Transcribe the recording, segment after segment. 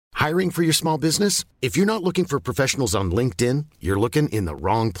Hiring for your small business? If you're not looking for professionals on LinkedIn, you're looking in the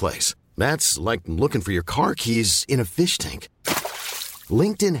wrong place. That's like looking for your car keys in a fish tank.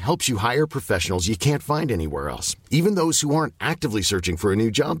 LinkedIn helps you hire professionals you can't find anywhere else, even those who aren't actively searching for a new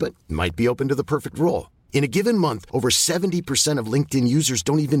job but might be open to the perfect role. In a given month, over 70% of LinkedIn users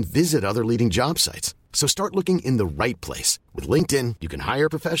don't even visit other leading job sites. So start looking in the right place. With LinkedIn, you can hire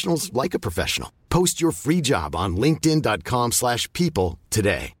professionals like a professional. Post your free job on linkedin.com/people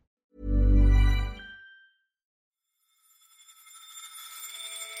today.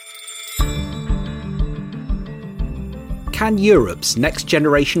 Can Europe's Next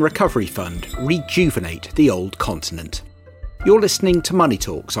Generation Recovery Fund rejuvenate the old continent? You're listening to Money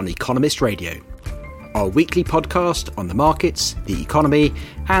Talks on Economist Radio, our weekly podcast on the markets, the economy,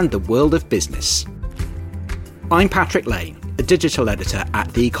 and the world of business. I'm Patrick Lane, a digital editor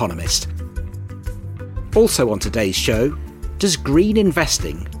at The Economist. Also on today's show, does green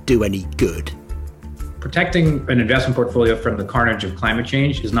investing do any good? Protecting an investment portfolio from the carnage of climate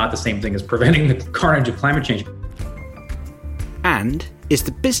change is not the same thing as preventing the carnage of climate change. And is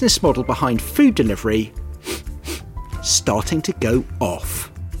the business model behind food delivery starting to go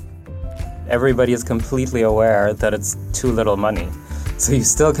off? Everybody is completely aware that it's too little money. So you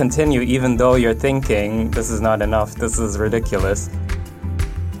still continue even though you're thinking, this is not enough, this is ridiculous.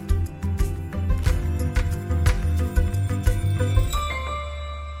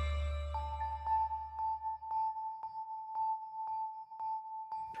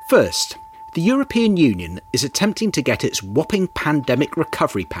 First, the European Union is attempting to get its whopping pandemic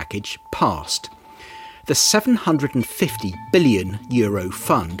recovery package passed. The €750 billion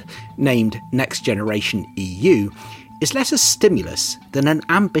fund, named Next Generation EU, is less a stimulus than an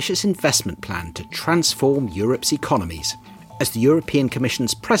ambitious investment plan to transform Europe's economies, as the European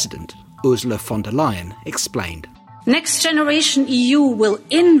Commission's President, Ursula von der Leyen, explained. Next Generation EU will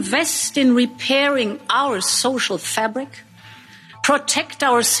invest in repairing our social fabric, protect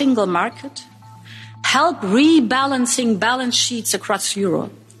our single market, help rebalancing balance sheets across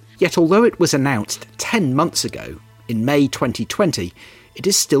Europe. Yet although it was announced 10 months ago, in May 2020, it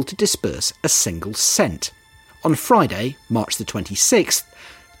is still to disburse a single cent. On Friday, March the 26th,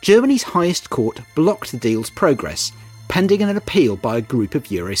 Germany's highest court blocked the deal's progress, pending an appeal by a group of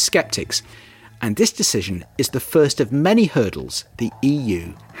Eurosceptics, and this decision is the first of many hurdles the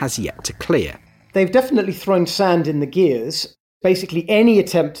EU has yet to clear. They've definitely thrown sand in the gears. Basically, any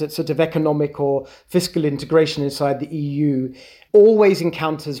attempt at sort of economic or fiscal integration inside the EU always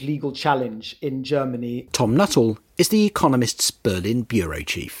encounters legal challenge in Germany. Tom Nuttall is The Economist's Berlin bureau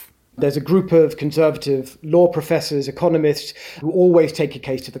chief. There's a group of conservative law professors, economists, who always take a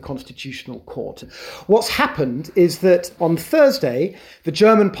case to the Constitutional Court. What's happened is that on Thursday, the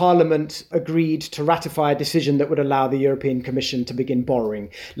German Parliament agreed to ratify a decision that would allow the European Commission to begin borrowing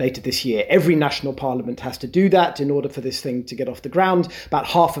later this year. Every national parliament has to do that in order for this thing to get off the ground. About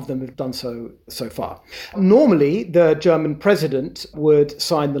half of them have done so far. Normally, the German president would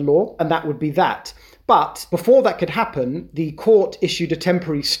sign the law, and that would be that. But before that could happen, the court issued a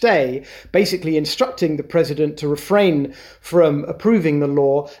temporary stay, basically instructing the president to refrain from approving the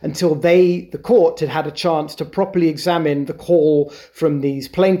law until the court, had had a chance to properly examine the call from these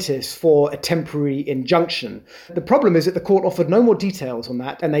plaintiffs for a temporary injunction. The problem is that the court offered no more details on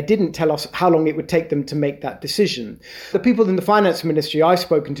that, and they didn't tell us how long it would take them to make that decision. The people in the finance ministry I've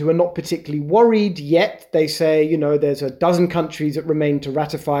spoken to are not particularly worried yet. They say, there's a dozen countries that remain to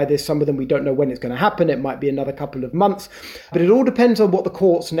ratify this. Some of them we don't know when it's going to happen. It might be another couple of months, but it all depends on what the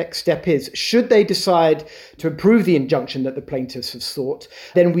court's next step is. Should they decide to approve the injunction that the plaintiffs have sought,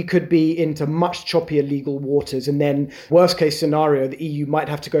 then we could be into much choppier legal waters, and then worst case scenario, the EU might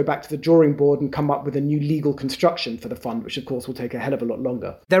have to go back to the drawing board and come up with a new legal construction for the fund, which of course will take a hell of a lot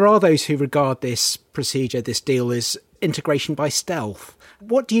longer. There are those who regard this procedure, this deal, as integration by stealth.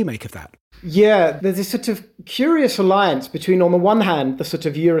 What do you make of that? Yeah, there's this sort of curious alliance between, on the one hand, the sort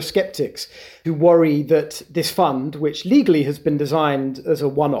of Eurosceptics who worry that this fund, which legally has been designed as a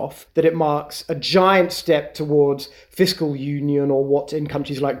one-off, that it marks a giant step towards fiscal union, or what in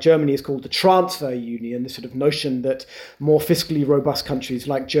countries like Germany is called the transfer union, the sort of notion that more fiscally robust countries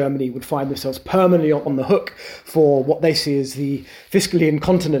like Germany would find themselves permanently on the hook for what they see as the fiscally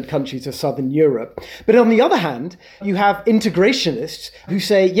incontinent countries of Southern Europe. But on the other hand, you have integrationists who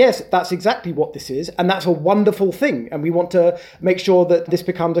say, yes, that's exactly what this is, and that's a wonderful thing, and we want to make sure that this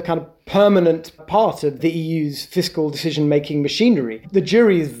becomes a kind of permanent part of the EU's fiscal decision-making machinery. The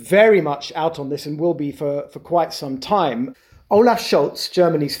jury is very much out on this and will be for quite some time. Olaf Scholz,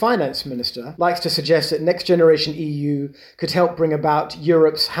 Germany's finance minister, likes to suggest that Next Generation EU could help bring about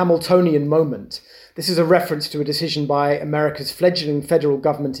Europe's Hamiltonian moment. This is a reference to a decision by America's fledgling federal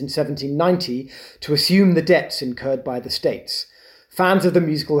government in 1790 to assume the debts incurred by the states. Fans of the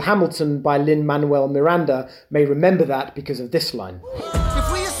musical Hamilton by Lin-Manuel Miranda may remember that because of this line.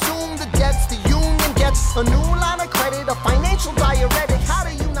 If we assume the debts, the union gets a new line of credit, a financial diuretic. How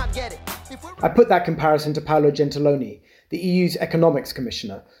do you not get it? I put that comparison to Paolo Gentiloni, the EU's economics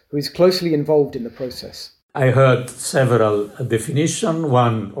commissioner, who is closely involved in the process. I heard several definitions.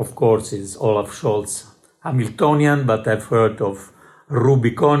 One, of course, is Olaf Scholz Hamiltonian, but I've heard of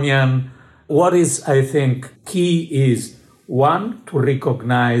Rubiconian. What is, I think, key is, one, to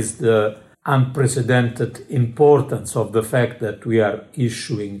recognize the unprecedented importance of the fact that we are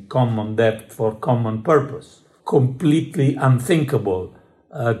issuing common debt for common purpose. Completely unthinkable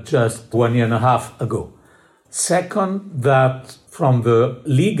just 1.5 years ago. Second, that from the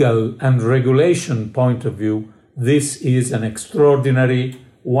legal and regulation point of view, this is an extraordinary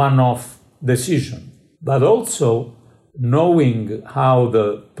one-off decision. But also, knowing how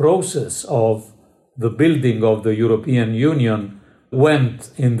the process of the building of the European Union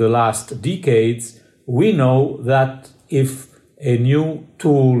went in the last decades, we know that if a new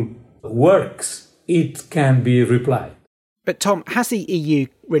tool works, it can be replied. But Tom, has the EU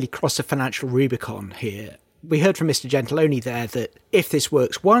really crossed a financial Rubicon here? We heard from Mr. Gentiloni there that if this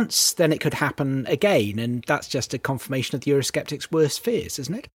works once, then it could happen again, and that's just a confirmation of the Eurosceptics' worst fears,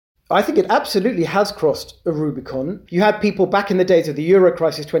 isn't it? I think it absolutely has crossed a Rubicon. You had people back in the days of the Euro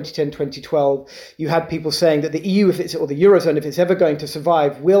crisis 2010-2012, you had people saying that the EU, or the Eurozone, if it's ever going to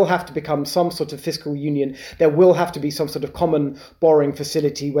survive, will have to become some sort of fiscal union. There will have to be some sort of common borrowing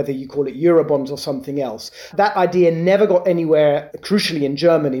facility, whether you call it Eurobonds or something else. That idea never got anywhere, crucially in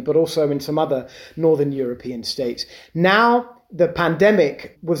Germany, but also in some other Northern European states. Now, the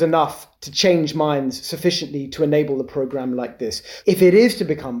pandemic was enough to change minds sufficiently to enable a program like this. If it is to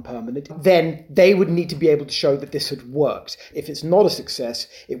become permanent, then they would need to be able to show that this had worked. If it's not a success,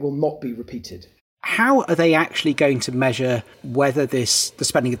 it will not be repeated. How are they actually going to measure whether the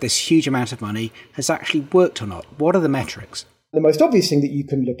spending of this huge amount of money has actually worked or not? What are the metrics? The most obvious thing that you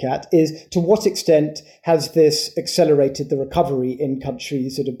can look at is to what extent has this accelerated the recovery in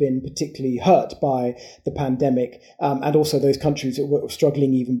countries that have been particularly hurt by the pandemic, and also those countries that were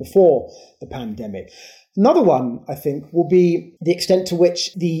struggling even before the pandemic. Another one, I think, will be the extent to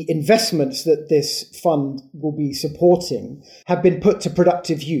which the investments that this fund will be supporting have been put to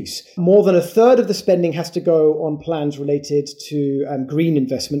productive use. More than a third of the spending has to go on plans related to green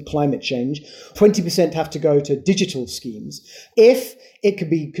investment, climate change. 20% have to go to digital schemes. If it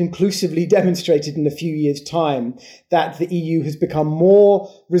could be conclusively demonstrated in a few years' time that the EU has become more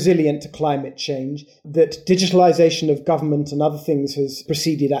resilient to climate change, that digitalization of government and other things has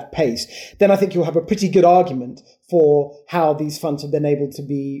proceeded at pace, then I think you'll have a pretty good argument for how these funds have been able to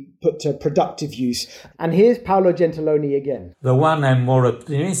be put to productive use. And here's Paolo Gentiloni again. The one I'm more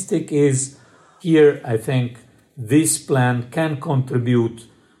optimistic is here, I think this plan can contribute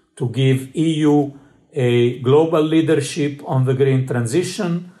to give EU a global leadership on the green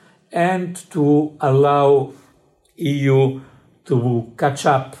transition and to allow EU to catch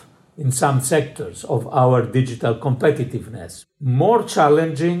up in some sectors of our digital competitiveness. More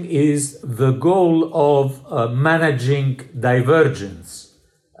challenging is the goal of managing divergence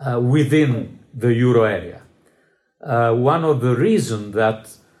within the euro area. One of the reasons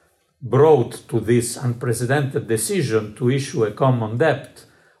that brought to this unprecedented decision to issue a common debt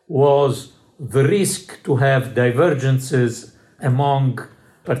was the risk to have divergences among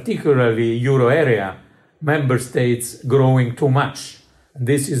particularly euro area member states growing too much.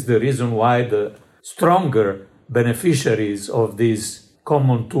 This is the reason why the stronger beneficiaries of this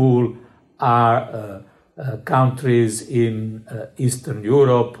common tool are countries in Eastern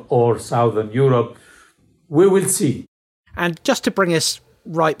Europe or Southern Europe. We will see. And just to bring us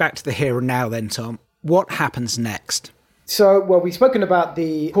right back to the here and now then, Tom, what happens next? So, well, we've spoken about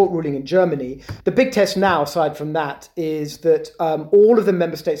the court ruling in Germany. The big test now, aside from that, is that all of the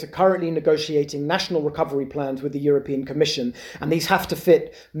member states are currently negotiating national recovery plans with the European Commission. And these have to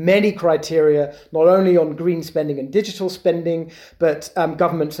fit many criteria, not only on green spending and digital spending, but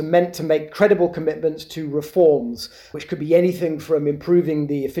governments are meant to make credible commitments to reforms, which could be anything from improving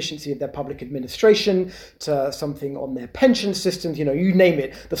the efficiency of their public administration to something on their pension systems, you name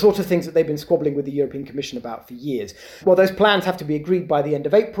it, the sort of things that they've been squabbling with the European Commission about for years. Well, those plans have to be agreed by the end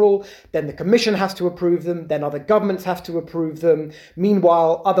of April. Then the Commission has to approve them. Then other governments have to approve them.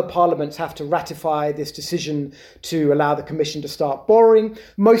 Meanwhile, other parliaments have to ratify this decision to allow the Commission to start borrowing.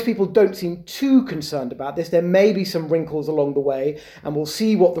 Most people don't seem too concerned about this. There may be some wrinkles along the way, and we'll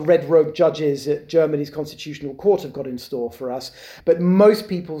see what the red robe judges at Germany's Constitutional Court have got in store for us. But most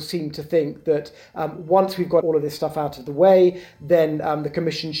people seem to think that once we've got all of this stuff out of the way, then the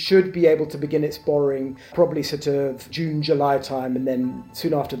Commission should be able to begin its borrowing probably sort of June, July time, and then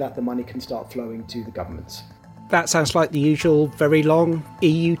soon after that the money can start flowing to the governments. That sounds like the usual very long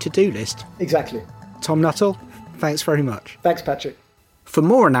EU to-do list. Exactly. Tom Nuttall, thanks very much. Thanks, Patrick. For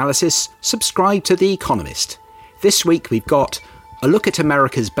more analysis, subscribe to The Economist. This week we've got a look at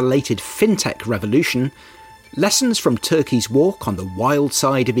America's belated fintech revolution, lessons from Turkey's walk on the wild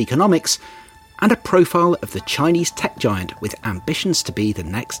side of economics, and a profile of the Chinese tech giant with ambitions to be the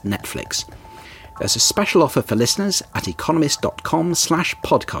next Netflix. There's a special offer for listeners at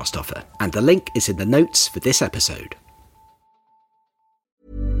economist.com/podcast offer, and the link is in the notes for this episode.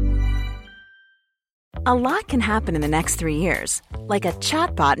 A lot can happen in the next 3 years. Like a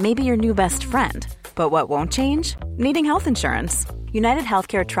chatbot may be your new best friend. But what won't change? Needing health insurance. United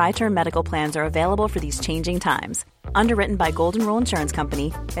Healthcare Tri-Term Medical Plans are available for these changing times. Underwritten by Golden Rule Insurance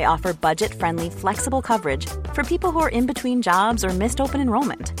Company, they offer budget-friendly, flexible coverage for people who are in between jobs or missed open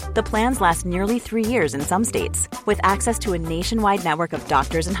enrollment. The plans last nearly 3 years in some states, with access to a nationwide network of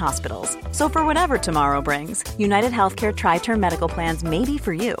doctors and hospitals. So for whatever tomorrow brings, United Healthcare Tri-Term Medical Plans may be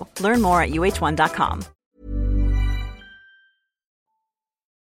for you. Learn more at uh1.com.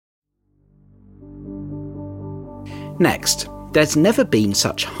 Next, there's never been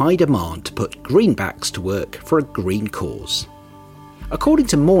such high demand to put greenbacks to work for a green cause. According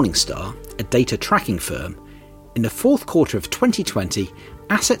to Morningstar, a data tracking firm, in the fourth quarter of 2020,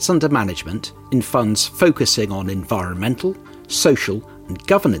 assets under management in funds focusing on environmental, social and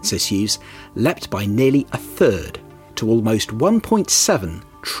governance issues leapt by nearly a third to almost $1.7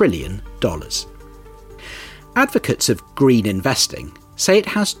 trillion. Advocates of green investing say it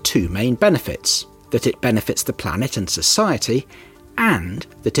has two main benefits: that it benefits the planet and society, and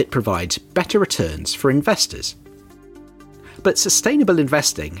that it provides better returns for investors. But sustainable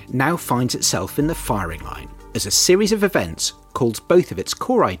investing now finds itself in the firing line as a series of events calls both of its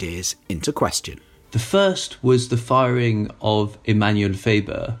core ideas into question. The first was the firing of Emmanuel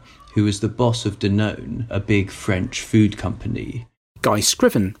Faber, who was the boss of Danone, a big French food company. Guy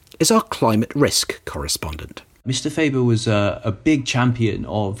Scriven is our climate risk correspondent. Mr. Faber was a big champion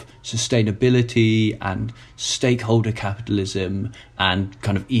of sustainability and stakeholder capitalism and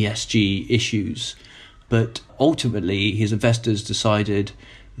kind of ESG issues. But ultimately, his investors decided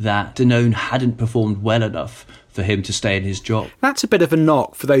that Danone hadn't performed well enough for him to stay in his job. That's a bit of a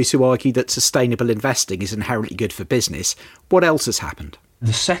knock for those who argue that sustainable investing is inherently good for business. What else has happened?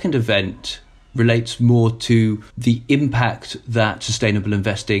 The second event relates more to the impact that sustainable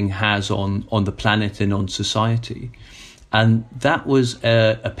investing has on the planet and on society. And that was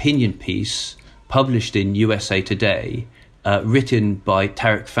an opinion piece published in USA Today, written by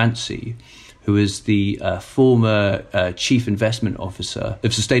Tariq Fancy, who is the former chief investment officer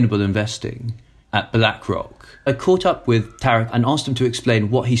of sustainable investing at BlackRock. I caught up with Tariq and asked him to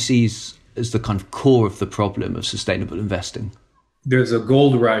explain what he sees as the kind of core of the problem of sustainable investing. There's a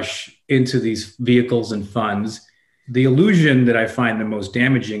gold rush into these vehicles and funds. The illusion that I find the most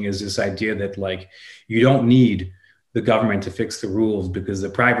damaging is this idea that, like, you don't need the government to fix the rules because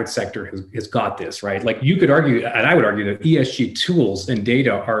the private sector has got this, right? Like, you could argue, and I would argue, that ESG tools and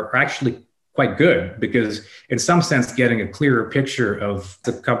data are actually quite good because, in some sense, getting a clearer picture of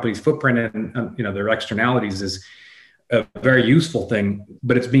the company's footprint and their externalities is a very useful thing,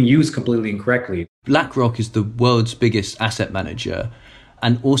 but it's being used completely incorrectly. BlackRock is the world's biggest asset manager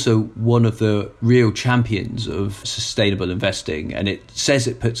and also one of the real champions of sustainable investing. And it says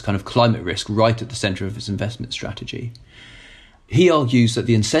it puts kind of climate risk right at the center of its investment strategy. He argues that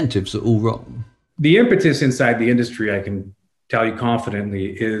the incentives are all wrong. The impetus inside the industry, I can tell you confidently,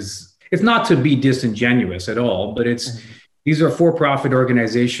 is it's not to be disingenuous at all, but these are for-profit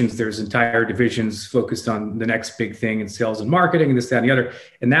organizations. There's entire divisions focused on the next big thing in sales and marketing and this, that, and the other.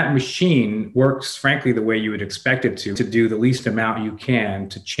 And that machine works, frankly, the way you would expect it to do the least amount you can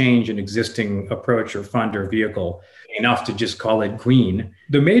to change an existing approach or fund or vehicle enough to just call it green.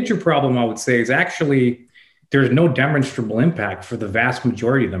 The major problem, I would say, is actually there's no demonstrable impact for the vast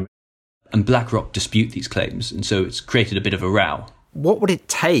majority of them. And BlackRock dispute these claims, and so it's created a bit of a row. What would it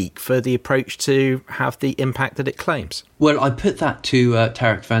take for the approach to have the impact that it claims? Well, I put that to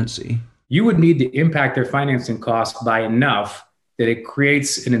Tariq Fancy. You would need to impact their financing costs by enough that it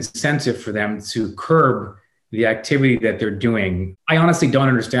creates an incentive for them to curb the activity that they're doing, I honestly don't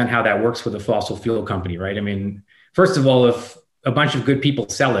understand how that works with a fossil fuel company, right? I mean, first of all, if a bunch of good people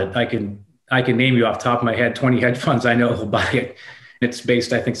sell it, I can name you off the top of my head 20 hedge funds I know who'll buy it. It's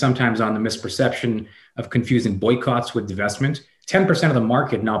based, I think, sometimes on the misperception of confusing boycotts with divestment. 10% of the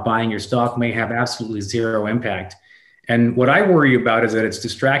market not buying your stock may have absolutely zero impact. And what I worry about is that it's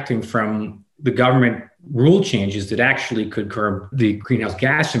distracting from the government rule changes that actually could curb the greenhouse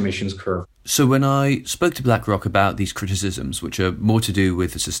gas emissions curve. So when I spoke to BlackRock about these criticisms, which are more to do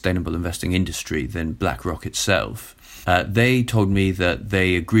with the sustainable investing industry than BlackRock itself, they told me that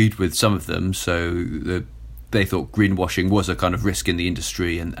they agreed with some of them. So they thought greenwashing was a kind of risk in the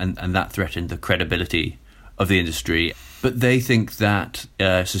industry and that threatened the credibility of the industry. But they think that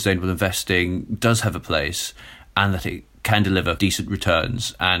sustainable investing does have a place and that it can deliver decent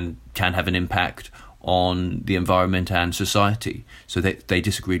returns and can have an impact on the environment and society. So they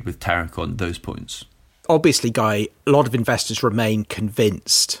disagreed with Tarek on those points. Obviously, Guy, a lot of investors remain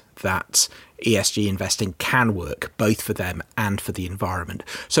convinced that ESG investing can work both for them and for the environment.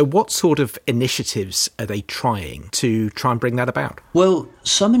 So what sort of initiatives are they trying to bring that about? Well,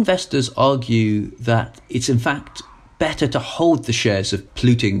 some investors argue that it's in fact better to hold the shares of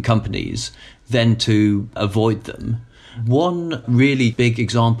polluting companies than to avoid them. One really big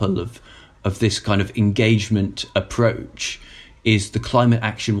example of this kind of engagement approach is the Climate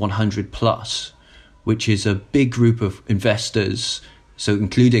Action 100 Plus, which is a big group of investors, so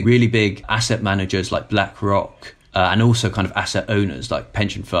including really big asset managers like BlackRock and also kind of asset owners like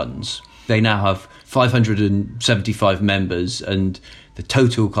pension funds. They now have 575 members, and the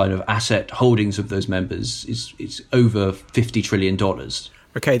total kind of asset holdings of those members is over $50 trillion.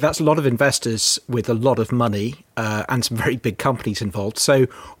 Okay, that's a lot of investors with a lot of money and some very big companies involved. So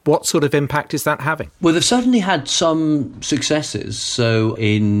what sort of impact is that having? Well, they've certainly had some successes. So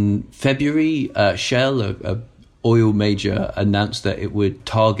in February, Shell, a oil major, announced that it would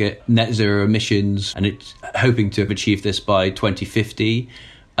target net zero emissions, and it's hoping to achieve this by 2050.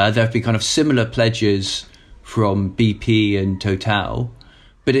 There have been kind of similar pledges from BP and Total,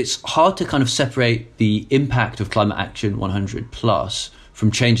 but it's hard to kind of separate the impact of Climate Action 100 Plus from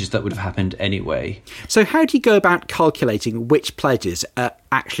changes that would have happened anyway. So how do you go about calculating which pledges are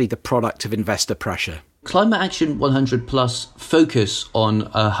actually the product of investor pressure? Climate Action 100 Plus focus on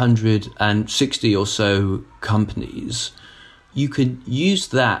 160 or so companies. You can use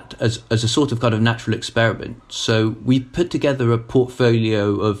that as a sort of kind of natural experiment. So we put together a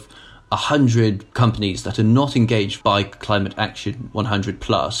portfolio of 100 companies that are not engaged by Climate Action 100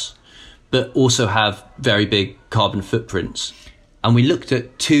 Plus, but also have very big carbon footprints. And we looked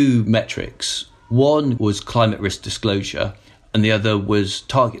at two metrics. One was climate risk disclosure, and the other was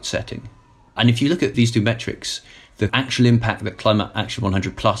target setting. And if you look at these two metrics, the actual impact that Climate Action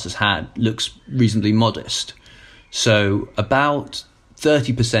 100 Plus has had looks reasonably modest. So about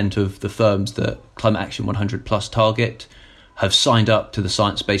 30% of the firms that Climate Action 100 Plus target have signed up to the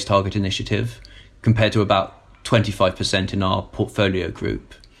Science Based Target Initiative, compared to about 25% in our portfolio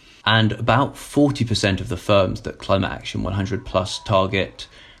group. And about 40% of the firms that Climate Action 100 Plus target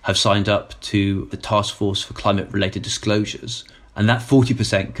have signed up to the Task Force for Climate-Related Disclosures. And that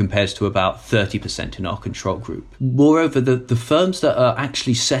 40% compares to about 30% in our control group. Moreover, the firms that are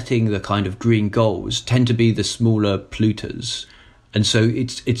actually setting the kind of green goals tend to be the smaller polluters. And so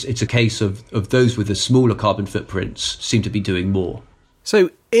it's a case of those with the smaller carbon footprints seem to be doing more. So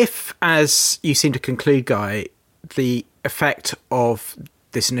if, as you seem to conclude, Guy, the effect of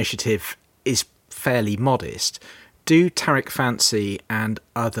this initiative is fairly modest, do Tarek Fancy and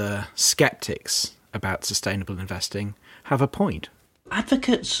other skeptics about sustainable investing have a point?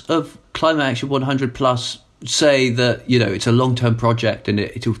 Advocates of Climate Action 100 Plus say that, it's a long-term project and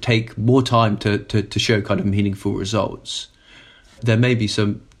it will take more time to show kind of meaningful results. There may be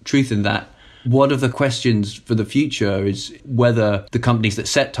some truth in that. One of the questions for the future is whether the companies that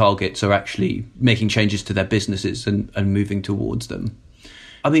set targets are actually making changes to their businesses and moving towards them.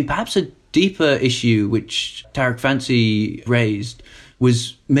 I mean, perhaps a deeper issue which Tarek Fancy raised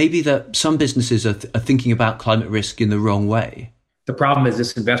was maybe that some businesses are thinking about climate risk in the wrong way. The problem is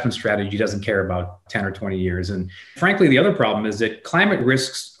this investment strategy doesn't care about 10 or 20 years. And frankly, the other problem is that climate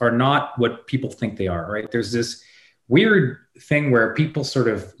risks are not what people think they are, right? There's this weird thing where people sort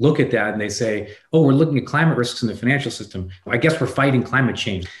of look at that and they say, oh, we're looking at climate risks in the financial system. I guess we're fighting climate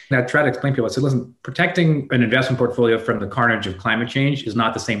change. And I try to explain to people, I said, listen, protecting an investment portfolio from the carnage of climate change is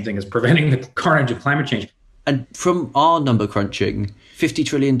not the same thing as preventing the carnage of climate change. And from our number crunching, $50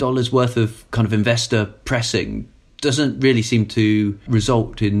 trillion worth of kind of investor pressing doesn't really seem to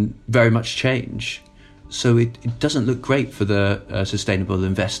result in very much change. So it doesn't look great for the sustainable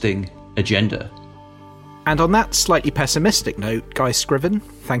investing agenda. And on that slightly pessimistic note, Guy Scriven,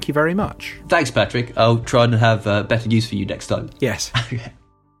 thank you very much. Thanks, Patrick. I'll try and have better news for you next time. Yes.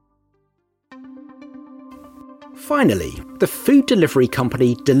 Finally, the food delivery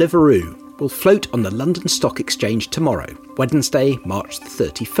company Deliveroo will float on the London Stock Exchange tomorrow, Wednesday, March the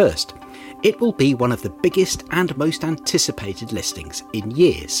 31st. It will be one of the biggest and most anticipated listings in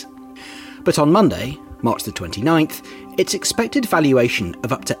years. But on Monday, March the 29th, its expected valuation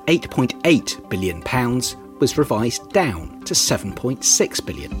of up to £8.8 billion was revised down to £7.6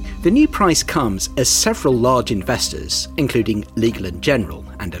 billion. The new price comes as several large investors, including Legal & General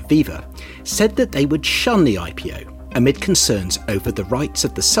and Aviva, said that they would shun the IPO amid concerns over the rights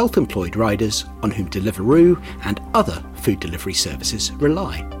of the self-employed riders on whom Deliveroo and other food delivery services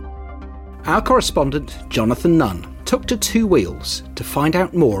rely. Our correspondent, Jonathan Nunn, took to Two Wheels to find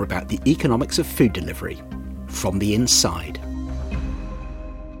out more about the economics of food delivery from the inside.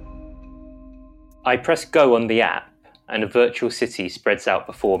 I press go on the app and a virtual city spreads out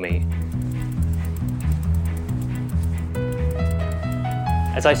before me.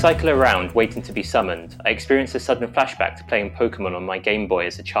 As I cycle around waiting to be summoned, I experience a sudden flashback to playing Pokemon on my Game Boy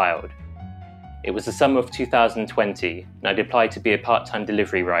as a child. It was the summer of 2020, and I'd applied to be a part-time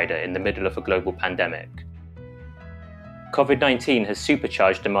delivery rider in the middle of a global pandemic. COVID-19 has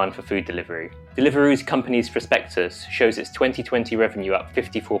supercharged demand for food delivery. Deliveroo's company's prospectus shows its 2020 revenue up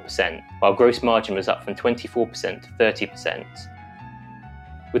 54%, while gross margin was up from 24% to 30%.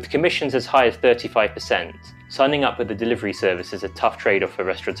 With commissions as high as 35%, signing up with the delivery service is a tough trade-off for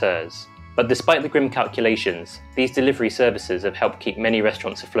restaurateurs. But despite the grim calculations, these delivery services have helped keep many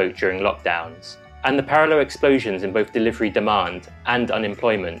restaurants afloat during lockdowns. And the parallel explosions in both delivery demand and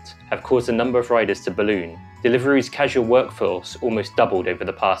unemployment have caused the number of riders to balloon. Deliveroo's casual workforce almost doubled over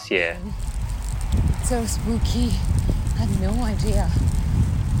the past year. It's so spooky. I had no idea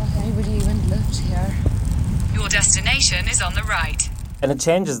that anybody even lived here. Your destination is on the right. And it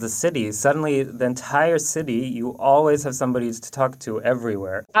changes the city. Suddenly, the entire city, you always have somebody to talk to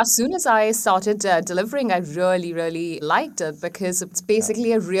everywhere. As soon as I started delivering, I really liked it because it's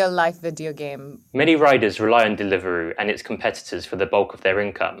basically a real-life video game. Many riders rely on Deliveroo and its competitors for the bulk of their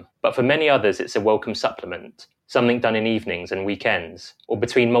income. But for many others, it's a welcome supplement, something done in evenings and weekends, or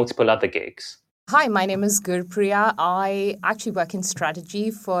between multiple other gigs. Hi, my name is Gurpriya. I actually work in strategy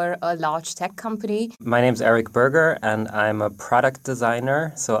for a large tech company. My name's Eric Berger, and I'm a product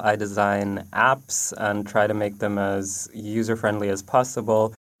designer. So I design apps and try to make them as user-friendly as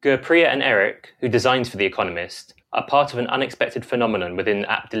possible. Gurpriya and Eric, who designs for The Economist, are part of an unexpected phenomenon within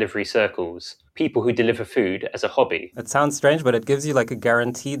app delivery circles. People who deliver food as a hobby. It sounds strange, but it gives you like a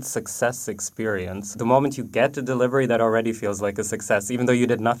guaranteed success experience. The moment you get a delivery, that already feels like a success, even though you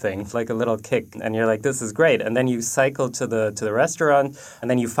did nothing. It's like a little kick, and you're like, this is great. And then you cycle to the restaurant,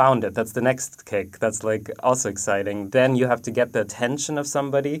 and then you found it. That's the next kick. That's like also exciting. Then you have to get the attention of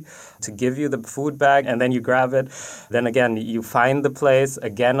somebody to give you the food bag, and then you grab it. Then again, you find the place.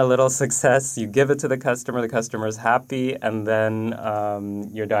 Again, a little success. You give it to the customer's happy, and then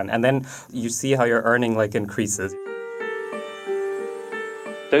you're done. And then you see how your earning increases.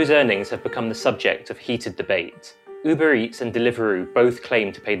 Those earnings have become the subject of heated debate. Uber Eats and Deliveroo both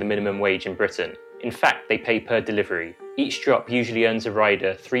claim to pay the minimum wage in Britain. In fact, they pay per delivery. Each drop usually earns a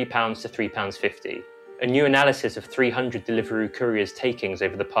rider £3 to £3.50. A new analysis of 300 Deliveroo couriers' takings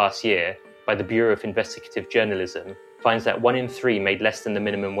over the past year by the Bureau of Investigative Journalism finds that 1 in 3 made less than the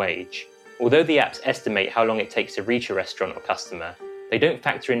minimum wage. Although the apps estimate how long it takes to reach a restaurant or customer, they don't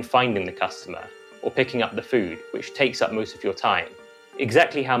factor in finding the customer or picking up the food, which takes up most of your time.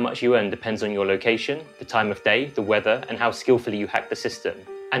 Exactly how much you earn depends on your location, the time of day, the weather, and how skillfully you hack the system.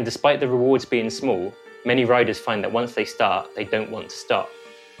 And despite the rewards being small, many riders find that once they start, they don't want to stop.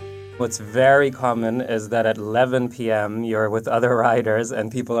 What's very common is that at 11 p.m. you're with other riders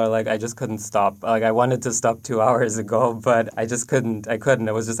and people are like, I just couldn't stop. I wanted to stop 2 hours ago, but I just couldn't. I couldn't.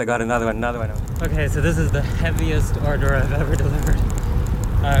 It was just, I got another one. Okay, so this is the heaviest order I've ever delivered.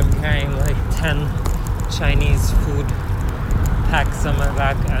 I'm carrying 10 Chinese food packs on my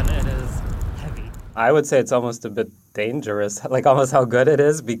back, and it is heavy. I would say it's almost a bit dangerous, almost how good it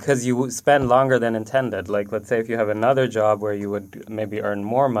is, because you spend longer than intended. Let's say if you have another job where you would maybe earn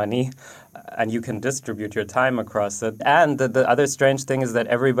more money and you can distribute your time across it. And the other strange thing is that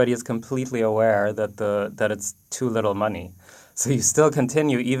everybody is completely aware that it's too little money. So you still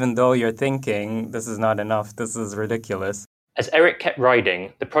continue even though you're thinking, this is not enough, this is ridiculous. As Eric kept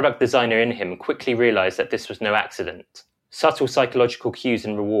riding, the product designer in him quickly realized that this was no accident. Subtle psychological cues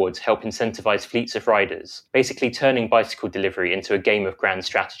and rewards help incentivize fleets of riders, basically turning bicycle delivery into a game of grand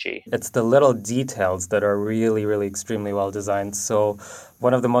strategy. It's the little details that are really, really extremely well designed. So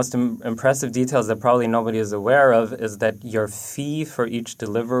one of the most impressive details that probably nobody is aware of is that your fee for each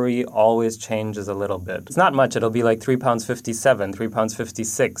delivery always changes a little bit. It's not much. It'll be like £3.57, £3.56,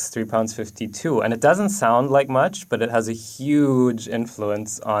 £3.52. And it doesn't sound like much, but it has a huge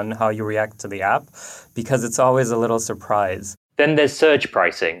influence on how you react to the app because it's always a little surprise. Then there's surge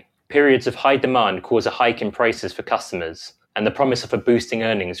pricing. Periods of high demand cause a hike in prices for customers, and the promise of a boosting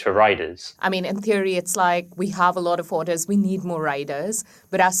earnings for riders. I mean, in theory, it's like we have a lot of orders, we need more riders.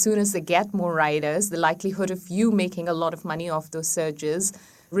 But as soon as they get more riders, the likelihood of you making a lot of money off those surges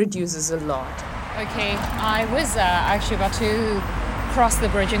reduces a lot. Okay, I was actually about to cross the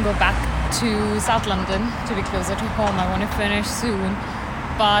bridge and go back to South London to be closer to home. I want to finish soon.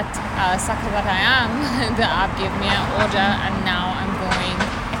 But sucker that I am, the app gave me an order and now I'm going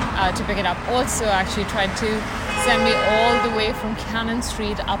to pick it up. Also, actually tried to send me all the way from Cannon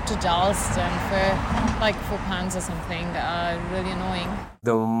Street up to Dalston for like £4 or something. Really annoying.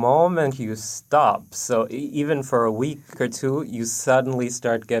 The moment you stop, so even for a week or two, you suddenly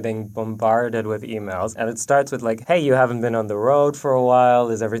start getting bombarded with emails. And it starts with like, hey, you haven't been on the road for a while.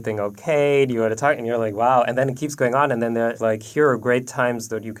 Is everything okay? Do you want to talk? And you're like, wow. And then it keeps going on. And then they're like, here are great times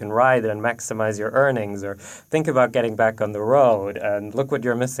that you can ride and maximize your earnings. Or think about getting back on the road. And look what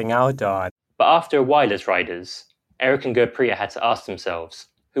you're missing out on. But after a while as riders, Eric and Gurpriya had to ask themselves,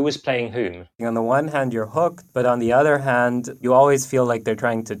 who was playing whom? On the one hand, you're hooked, but on the other hand, you always feel like they're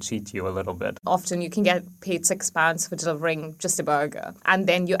trying to cheat you a little bit. Often you can get paid £6 for delivering just a burger. And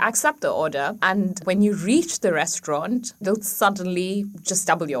then you accept the order. And when you reach the restaurant, they'll suddenly just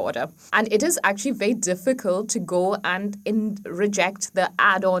double your order. And it is actually very difficult to go and reject the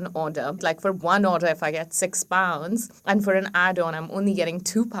add-on order. Like for one order, if I get £6, and for an add-on, I'm only getting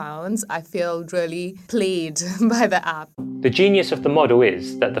 £2, I feel really played by the app. The genius of the model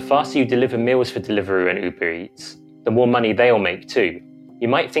is that the faster you deliver meals for Deliveroo and Uber Eats, the more money they'll make too. You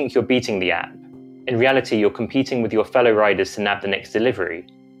might think you're beating the app. In reality, you're competing with your fellow riders to nab the next delivery,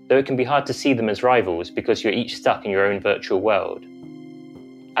 though it can be hard to see them as rivals because you're each stuck in your own virtual world.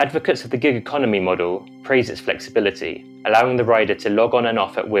 Advocates of the gig economy model praise its flexibility, allowing the rider to log on and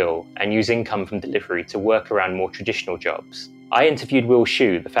off at will and use income from delivery to work around more traditional jobs. I interviewed Will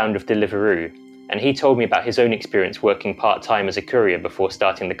Shu, the founder of Deliveroo, and he told me about his own experience working part-time as a courier before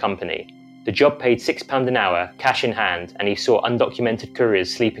starting the company. The job paid £6 an hour, cash in hand, and he saw undocumented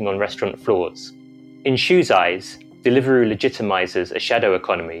couriers sleeping on restaurant floors. In Shu's eyes, Deliveroo legitimizes a shadow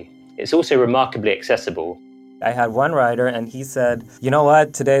economy. It's also remarkably accessible. I had one rider and he said, you know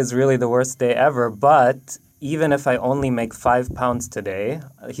what, today is really the worst day ever, but even if I only make £5 today,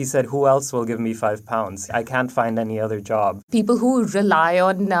 he said, who else will give me £5? I can't find any other job. People who rely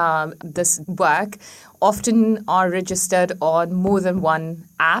on this work often are registered on more than one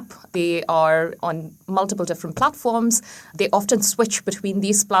app. They are on multiple different platforms. They often switch between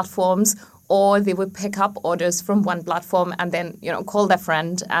these platforms, or they would pick up orders from one platform and then, call their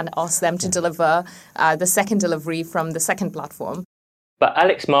friend and ask them to deliver the second delivery from the second platform. But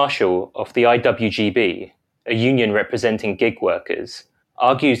Alex Marshall of the IWGB, a union representing gig workers,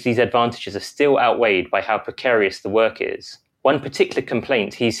 argues these advantages are still outweighed by how precarious the work is. One particular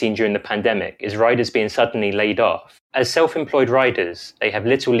complaint he's seen during the pandemic is riders being suddenly laid off. As self-employed riders, they have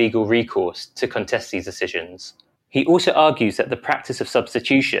little legal recourse to contest these decisions. He also argues that the practice of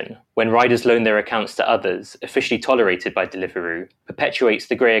substitution, when riders loan their accounts to others, officially tolerated by Deliveroo, perpetuates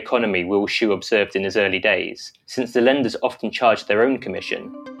the grey economy Will Shu observed in his early days, since the lenders often charge their own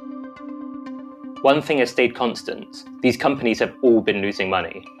commission. One thing has stayed constant: these companies have all been losing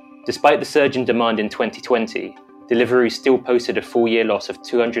money. Despite the surge in demand in 2020, Deliveroo still posted a full-year loss of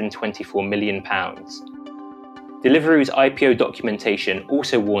 £224 million. Deliveroo's IPO documentation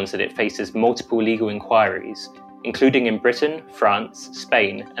also warns that it faces multiple legal inquiries, including in Britain, France,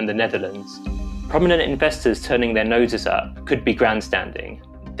 Spain, and the Netherlands. Prominent investors turning their noses up could be grandstanding.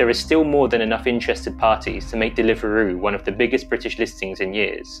 There is still more than enough interested parties to make Deliveroo one of the biggest British listings in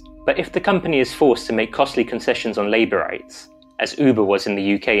years. But if the company is forced to make costly concessions on labour rights, as Uber was in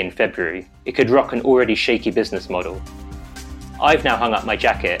the UK in February, it could rock an already shaky business model. I've now hung up my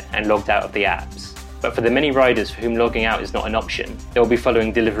jacket and logged out of the apps, but for the many riders for whom logging out is not an option, they'll be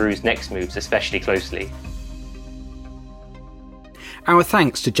following Deliveroo's next moves especially closely. Our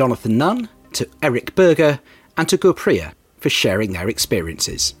thanks to Jonathan Nunn, to Eric Berger, and to Gurpriya for sharing their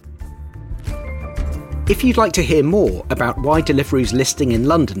experiences. If you'd like to hear more about why Deliveroo's listing in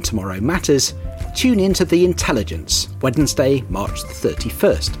London tomorrow matters, tune in to The Intelligence, Wednesday, March the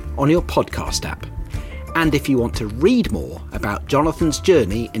 31st, on your podcast app. And if you want to read more about Jonathan's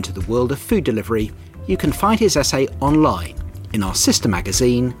journey into the world of food delivery, you can find his essay online in our sister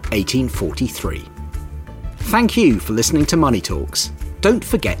magazine, 1843. Thank you for listening to Money Talks. Don't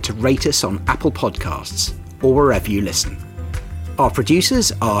forget to rate us on Apple Podcasts or wherever you listen. Our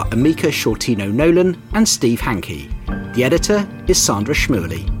producers are Amika Shortino-Nolan and Steve Hankey. The editor is Sandra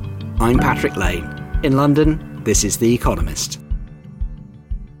Schmurley. I'm Patrick Lane. In London, this is The Economist.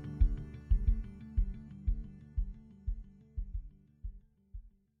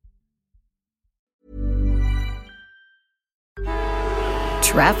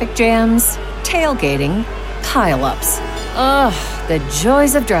 Traffic jams, tailgating, pile-ups. Ugh, the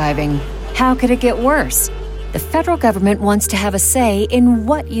joys of driving. How could it get worse? The federal government wants to have a say in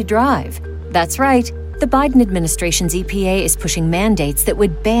what you drive. That's right. The Biden administration's EPA is pushing mandates that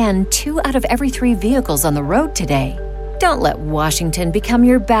would ban 2 out of every 3 vehicles on the road today. Don't let Washington become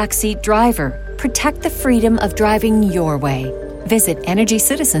your backseat driver. Protect the freedom of driving your way. Visit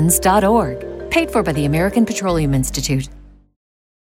EnergyCitizens.org. Paid for by the American Petroleum Institute.